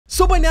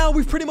So by now,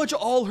 we've pretty much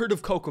all heard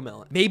of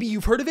Cocomelon. Maybe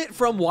you've heard of it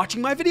from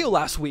watching my video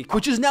last week,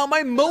 which is now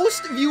my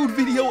most viewed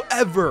video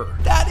ever.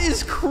 That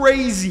is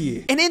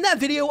crazy. And in that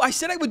video, I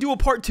said I would do a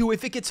part 2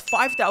 if it gets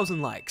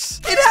 5,000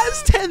 likes. It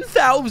has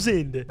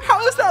 10,000.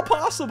 How is that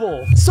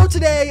possible? So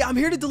today, I'm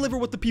here to deliver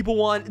what the people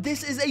want.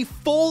 This is a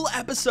full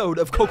episode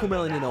of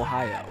Cocomelon in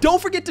Ohio.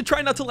 Don't forget to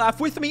try not to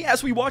laugh with me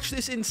as we watch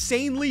this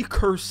insanely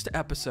cursed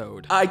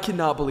episode. I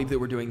cannot believe that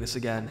we're doing this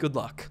again. Good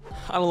luck.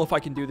 I don't know if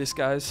I can do this,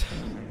 guys.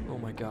 Oh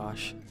my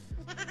gosh.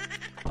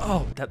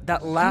 Oh,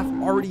 that laugh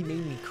already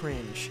made me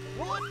cringe.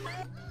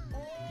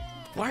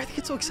 Why are they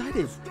getting so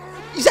excited?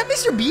 Is that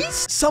Mr.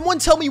 Beast? Someone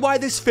tell me why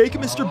this fake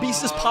Mr.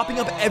 Beast is popping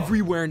up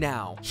everywhere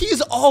now. He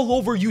is all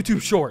over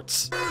YouTube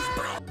Shorts.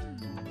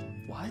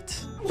 What?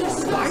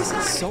 Why is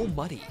it so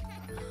muddy?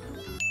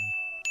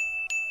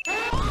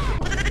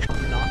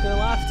 I'm not gonna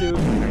laugh, dude.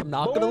 I'm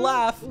not gonna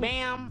laugh.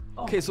 Bam.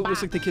 Okay, so it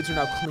looks like the kids are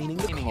now cleaning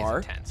the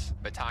car.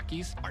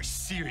 Batakis are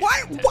serious.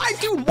 Why,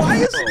 dude? Why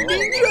is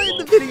Ninja in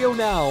the video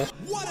now?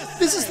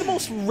 This is the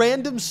most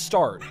random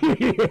start.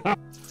 The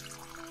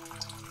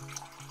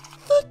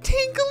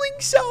tinkling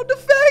sound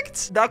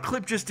effects. That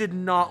clip just did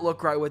not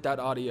look right with that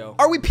audio.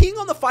 Are we peeing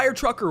on the fire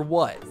truck or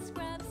what?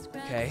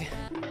 Okay.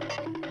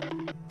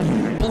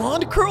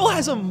 Blonde Curl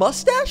has a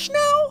mustache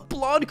now?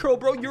 Blonde Curl,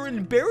 bro, you're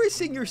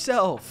embarrassing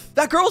yourself.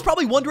 That girl's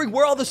probably wondering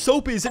where all the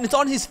soap is and it's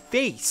on his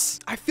face.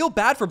 I feel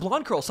bad for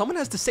Blonde Curl. Someone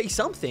has to say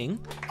something.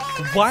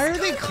 Why are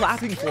they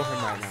clapping for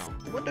him right now?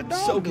 What the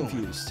dog So doing?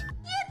 confused.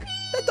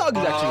 That dog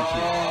is actually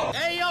cute.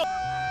 Hey, yo.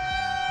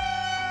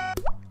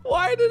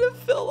 Why did it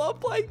fill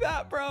up like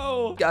that,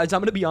 bro? Guys, I'm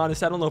gonna be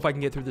honest. I don't know if I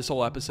can get through this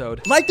whole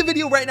episode. Like the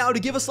video right now to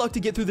give us luck to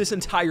get through this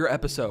entire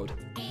episode.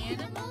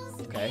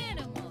 Okay.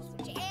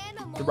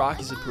 The Rock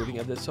is approving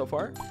of this so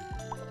far.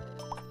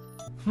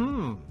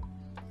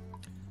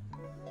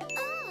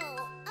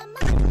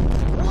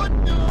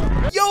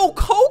 Yo,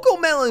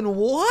 Cocomelon,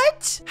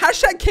 what?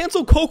 Hashtag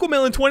cancel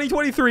Cocomelon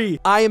 2023.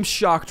 I am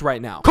shocked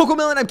right now.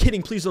 Cocomelon, I'm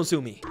kidding. Please don't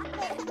sue me.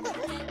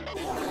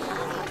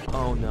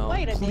 Oh no.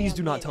 Please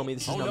do not tell me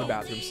this is another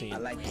bathroom scene.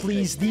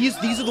 Please, these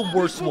are the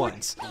worst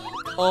ones.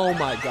 Oh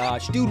my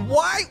gosh. Dude,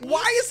 why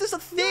is this a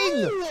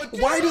thing?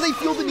 Why do they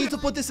feel the need to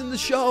put this in the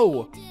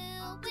show?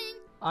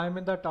 I'm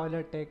in the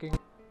toilet taking.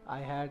 I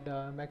had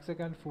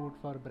Mexican food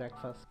for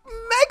breakfast.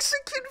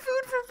 Mexican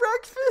food for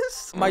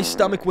breakfast? My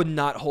stomach would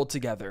not hold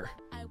together.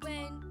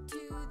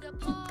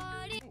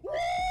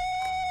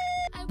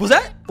 Was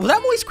that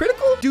voice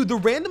critical? Dude, the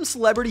random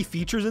celebrity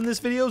features in this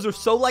videos are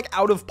so like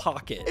out of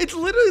pocket. It's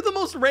literally the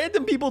most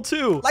random people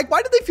too. Like,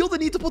 why did they feel the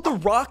need to put The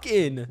Rock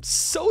in?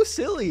 So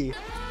silly.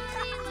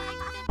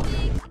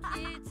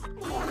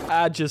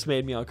 That just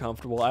made me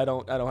uncomfortable. I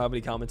don't have any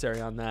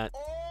commentary on that.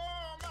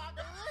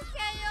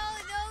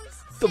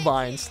 The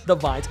vines. Oh,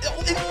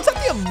 is that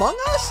the Among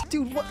Us?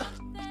 Dude, what?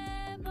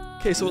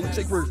 Okay, so it looks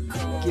like we're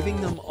giving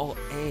them all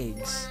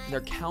eggs. They're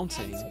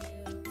counting.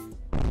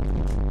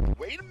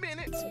 Wait a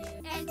minute.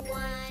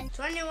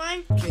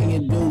 21. Can you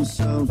do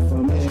something for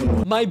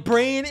me? My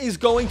brain is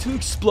going to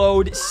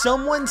explode.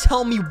 Someone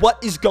tell me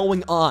what is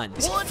going on.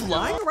 Is he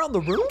flying around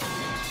the room?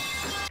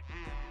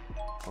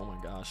 Oh my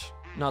gosh.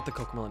 Not the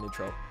Cocomelon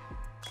intro.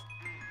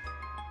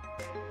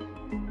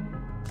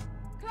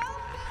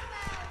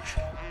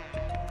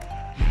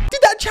 Did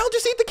that child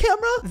just eat the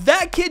camera?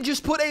 That kid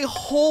just put a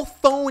whole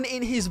phone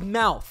in his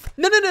mouth.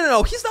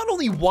 No. He's not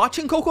only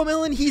watching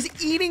Cocomelon, he's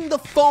eating the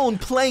phone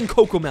playing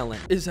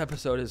Cocomelon. This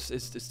episode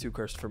is too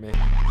cursed for me.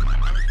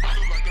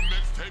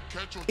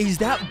 Is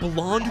that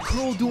Blonde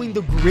Curl doing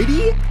the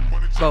gritty?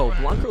 Bro,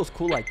 Blonde Curl's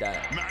cool like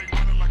that.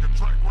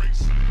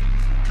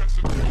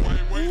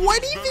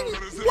 What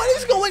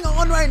is going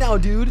on right now,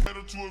 dude?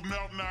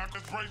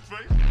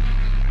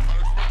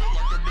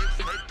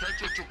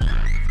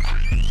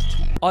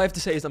 All I have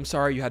to say is I'm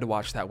sorry you had to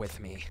watch that with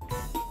me.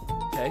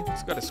 Okay,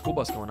 it's got a school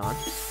bus going on.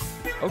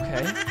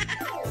 Okay.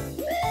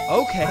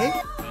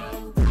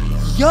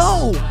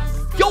 Yo,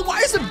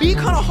 why is the beat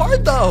kind of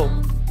hard though?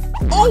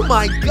 Oh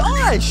my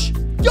gosh.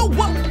 Yo,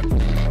 what?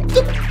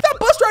 That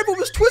bus driver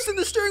was twisting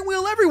the steering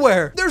wheel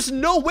everywhere. There's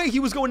no way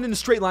he was going in a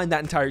straight line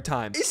that entire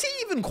time. Is he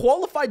even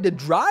qualified to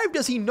drive?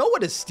 Does he know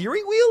what a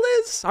steering wheel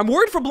is? I'm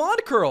worried for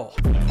Blonde Curl.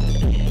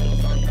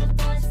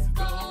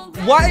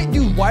 Why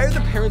are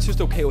the parents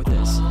just okay with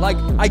this? Like,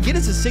 I get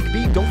it's a sick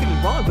beat, don't get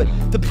me wrong, but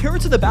the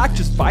parents in the back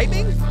just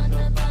vibing?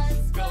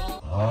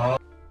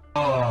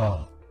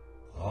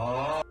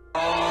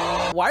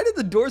 Why did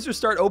the doors just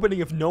start opening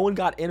if no one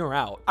got in or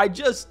out? I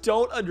just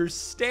don't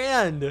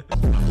understand. The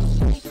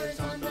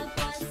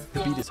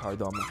beat is hard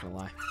though, I'm not gonna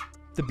lie.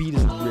 The beat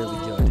is really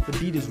good. The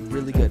beat is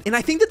really good. And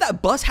I think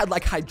that bus had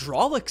like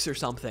hydraulics or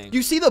something.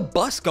 You see the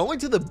bus going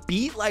to the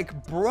beat?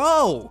 Like,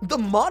 bro, the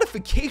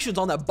modifications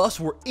on that bus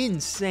were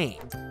insane.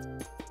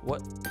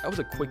 What? That was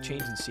a quick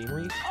change in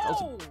scenery? That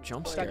was a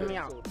jump scare.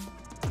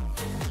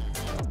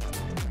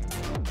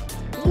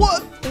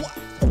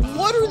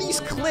 What are these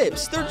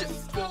clips? They're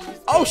just...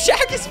 Oh,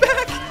 Shaq is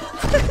back.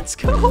 Let's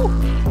go.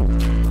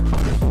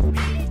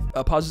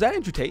 Pause, is that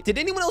Andrew Tate? Did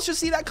anyone else just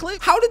see that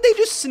clip? How did they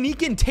just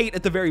sneak in Tate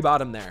at the very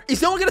bottom there?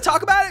 Is no one gonna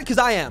talk about it? Because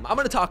I am. I'm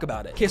gonna talk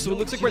about it. Okay, so it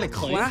looks like we're in a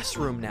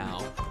classroom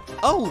now.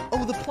 Oh,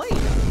 the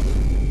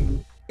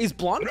plane. Is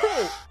Blonde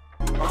Girl...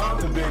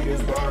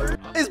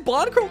 Is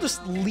Blonde Girl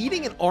just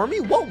leading an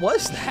army? What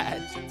was that?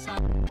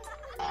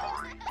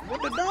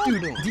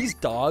 Dude, these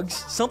dogs,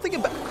 something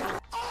about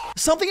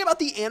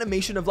the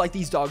animation of like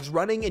these dogs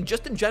running and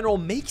just in general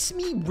makes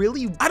me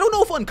really, I don't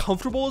know if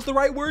uncomfortable is the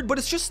right word, but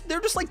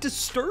they're just like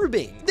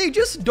disturbing. They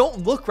just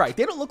don't look right.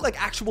 They don't look like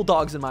actual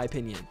dogs in my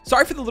opinion.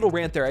 Sorry for the little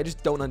rant there. I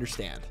just don't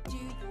understand.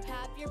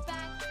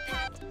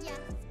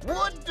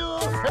 What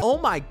the? Oh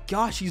my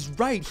gosh, he's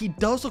right. He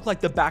does look like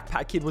the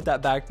backpack kid with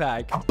that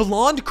backpack.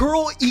 Blonde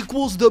Curl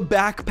equals the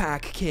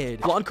backpack kid.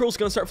 Blonde Curl's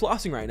gonna start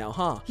flossing right now,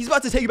 huh? He's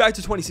about to take you back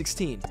to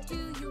 2016. Do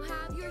you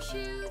have your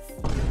shoes?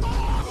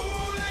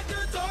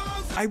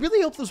 I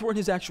really hope those weren't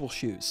his actual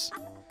shoes.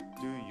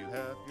 Do you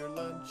have your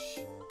lunch?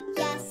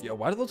 Yes. Yo,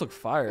 why do those look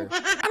fire?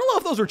 I don't know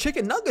if those were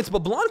chicken nuggets, but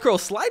Blonde Curl,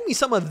 slide me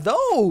some of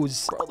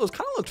those. Bro, those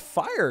kind of looked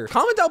fire.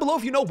 Comment down below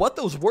if you know what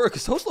those were,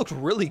 because those looked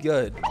really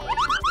good.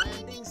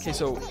 Okay,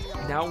 so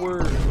now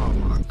we're... Oh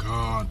my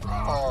God,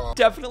 bro.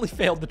 Definitely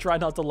failed the try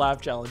not to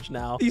laugh challenge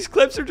now. These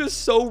clips are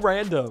just so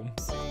random.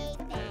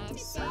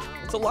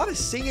 It's a lot of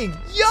singing.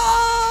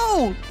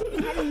 Yo!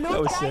 That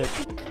was sick.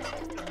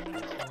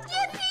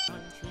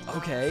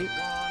 Okay.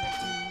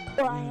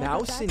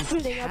 Mouse and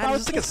cat.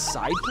 Is this like a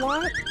side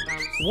plot?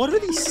 What are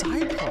these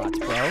side plots,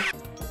 bro?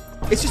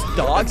 It's just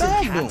dogs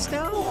and cats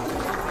now?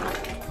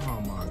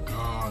 Oh my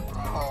God,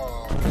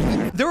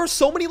 bro. There are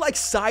so many like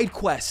side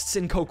quests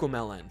in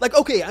Cocomelon. Like,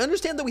 okay, I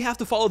understand that we have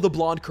to follow the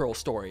Blonde Curl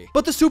story,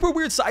 but the super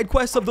weird side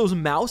quests of those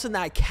mouse and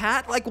that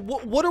cat, like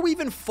what are we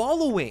even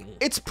following?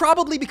 It's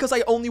probably because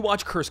I only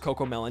watch Cursed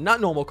Cocomelon,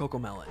 not normal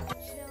Cocomelon.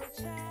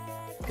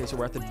 Okay, so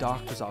we're at the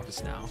doctor's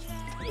office now.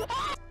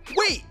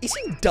 Wait, is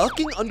he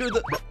ducking under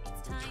the...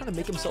 He's trying to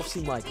make himself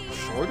seem like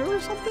shorter or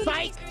something?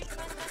 Fight!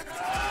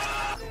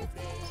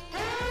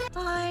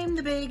 I'm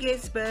the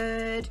biggest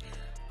bird.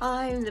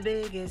 I'm the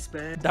biggest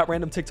bird. That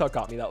random TikTok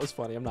got me. That was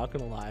funny. I'm not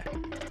gonna lie.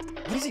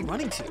 What is he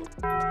running to?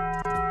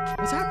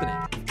 What's happening?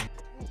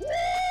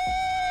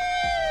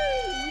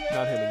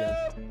 Not him again.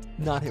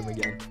 Not him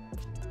again.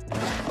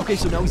 Okay,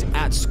 so now he's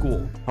at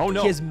school. Oh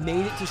no. He has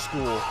made it to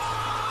school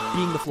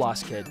being the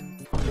floss kid.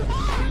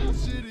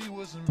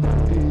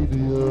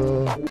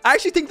 I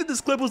actually think that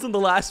this clip was in the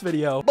last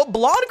video, but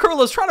Blonde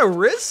Curl is trying to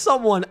wrist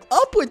someone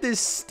up with this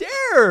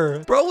stare.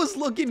 Bro is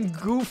looking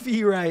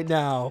goofy right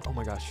now. Oh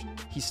my gosh,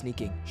 he's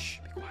sneaking. Shh,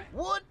 be quiet.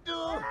 What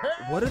the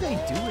heck? What are they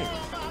doing?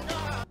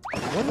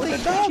 What are they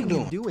catching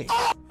him doing?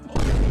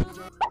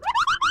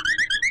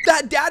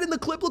 That dad in the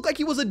clip looked like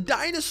he was a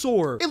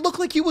dinosaur. It looked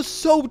like he was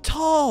so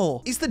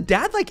tall. Is the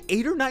dad like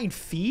 8 or 9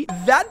 feet?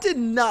 That did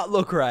not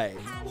look right.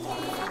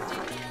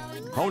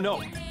 Oh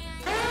no.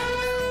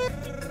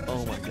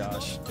 Oh my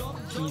gosh.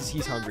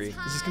 He's hungry.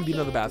 Is this gonna be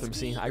another bathroom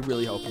scene? I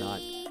really hope not.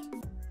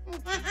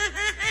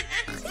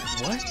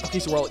 What? Okay,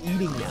 so we're all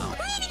eating now.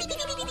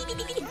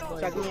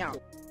 Check me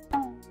out.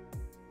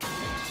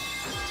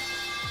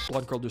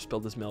 Blonde Curl just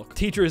spilled his milk.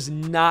 Teacher is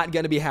not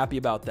gonna be happy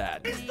about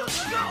that.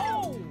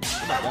 Oh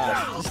my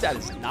gosh. This dad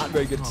is not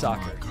very good at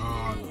soccer.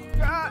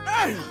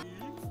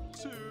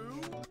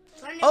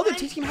 Oh, they're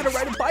teaching him how to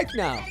ride a bike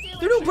now.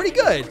 They're doing pretty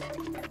good.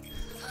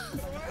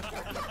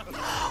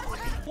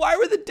 Why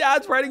were the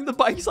dads riding the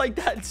bikes like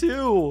that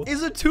too?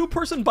 Is a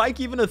 2-person bike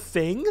even a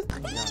thing? Oh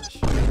my gosh.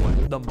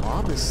 The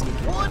mom is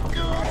sneaking out.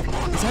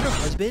 Is that her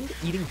husband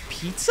eating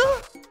pizza?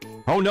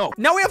 Oh no.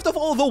 Now we have to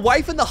follow the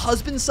wife and the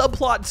husband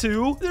subplot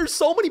too. There's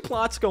so many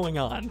plots going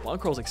on.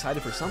 Blonde Curl's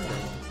excited for something.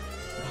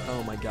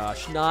 Oh my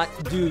gosh.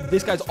 Dude,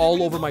 this guy's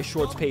all over my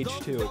shorts page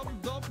too.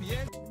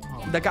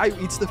 That guy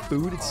who eats the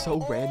food, it's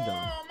so random.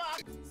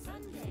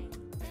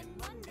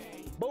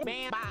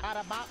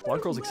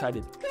 Blonde Curl's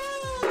excited.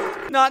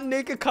 Not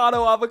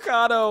Nikocado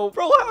Avocado.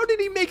 Bro, how did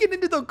he make it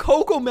into the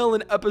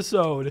Cocomelon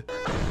episode?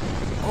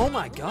 Oh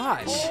my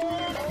gosh.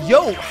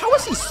 Yo, how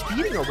is he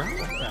speeding around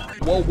like that?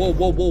 Whoa, whoa,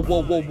 whoa, whoa,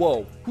 whoa, whoa,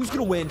 whoa. Who's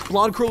gonna win?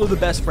 Blonde Curl or the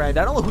best friend?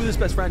 I don't know who this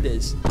best friend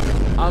is.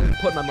 I'm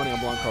putting my money on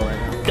Blonde Curl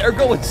right now. They're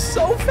going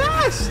so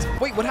fast.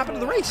 Wait, what happened to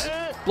the race?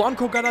 Blonde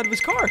Curl got out of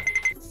his car.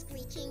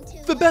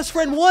 The best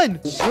friend won.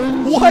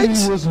 What?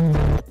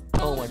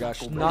 Oh my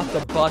gosh, not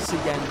the bus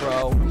again,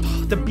 bro.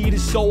 The beat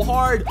is so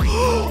hard.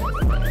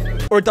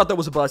 Or I thought that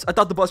was a bus. I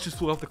thought the bus just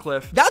flew off the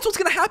cliff. That's what's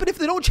gonna happen if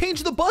they don't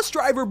change the bus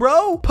driver,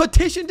 bro.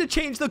 Petition to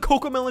change the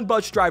Cocomelon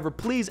bus driver.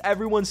 Please,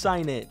 everyone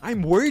sign it.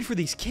 I'm worried for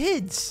these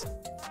kids.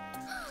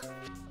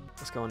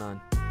 What's going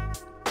on?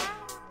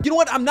 You know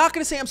what? I'm not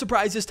gonna say I'm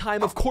surprised this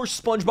time. Of course,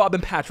 SpongeBob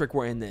and Patrick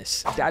were in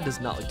this. Dad does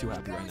not look too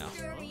happy right now.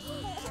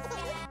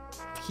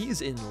 He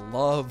is in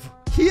love.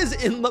 He is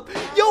in love.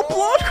 Yo,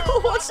 Blonde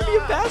Curl wants to be a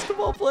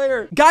basketball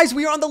player. Guys,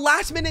 we are on the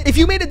last minute. If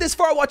you made it this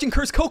far watching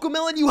Cursed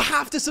Cocomelon, you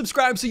have to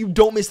subscribe so you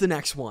don't miss the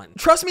next one.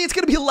 Trust me, it's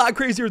gonna be a lot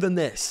crazier than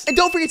this. And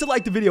don't forget to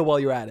like the video while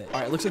you're at it.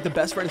 All right, looks like the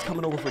best friend is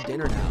coming over for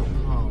dinner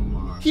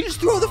now. He just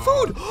threw the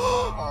food.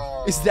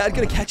 Is Dad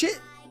gonna catch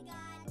it?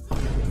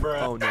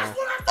 Oh no.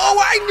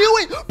 Oh, I knew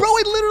it! Bro,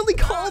 I literally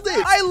called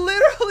it! I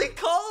literally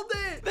called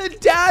it! The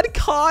dad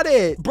caught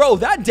it! Bro,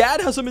 that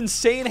dad has some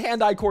insane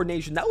hand-eye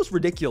coordination. That was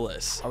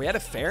ridiculous. Are we at a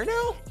fair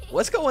now?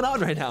 What's going on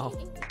right now?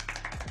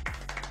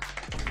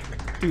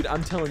 Dude,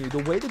 I'm telling you,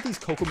 the way that these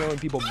Cocomelon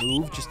people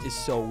move just is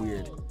so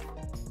weird.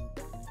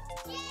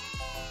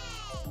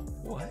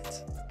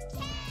 What?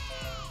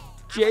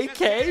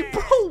 JK?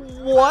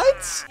 Bro,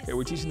 what? Okay,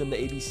 we're teaching them the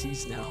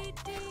ABCs now.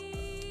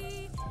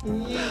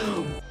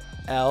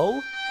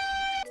 L?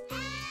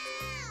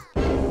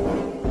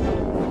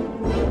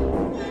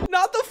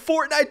 Not the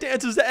Fortnite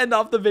dances to end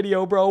off the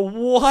video, bro.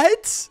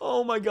 What?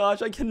 Oh my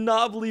gosh, I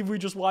cannot believe we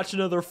just watched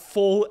another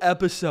full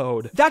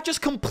episode. That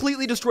just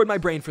completely destroyed my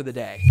brain for the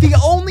day. The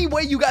only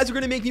way you guys are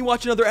gonna make me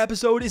watch another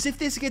episode is if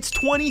this gets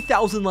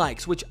 20,000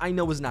 likes, which I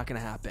know is not gonna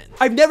happen.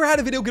 I've never had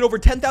a video get over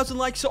 10,000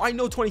 likes, so I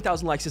know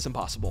 20,000 likes is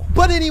impossible.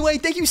 But anyway,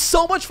 thank you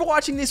so much for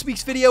watching this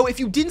week's video. If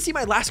you didn't see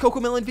my last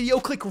Cocomelon video,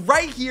 click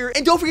right here,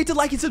 and don't forget to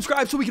like and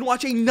subscribe so we can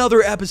watch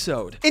another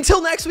episode.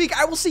 Until next week,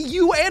 I will see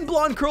you and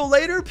Blonde Curl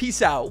later.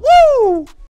 Peace out. Woo!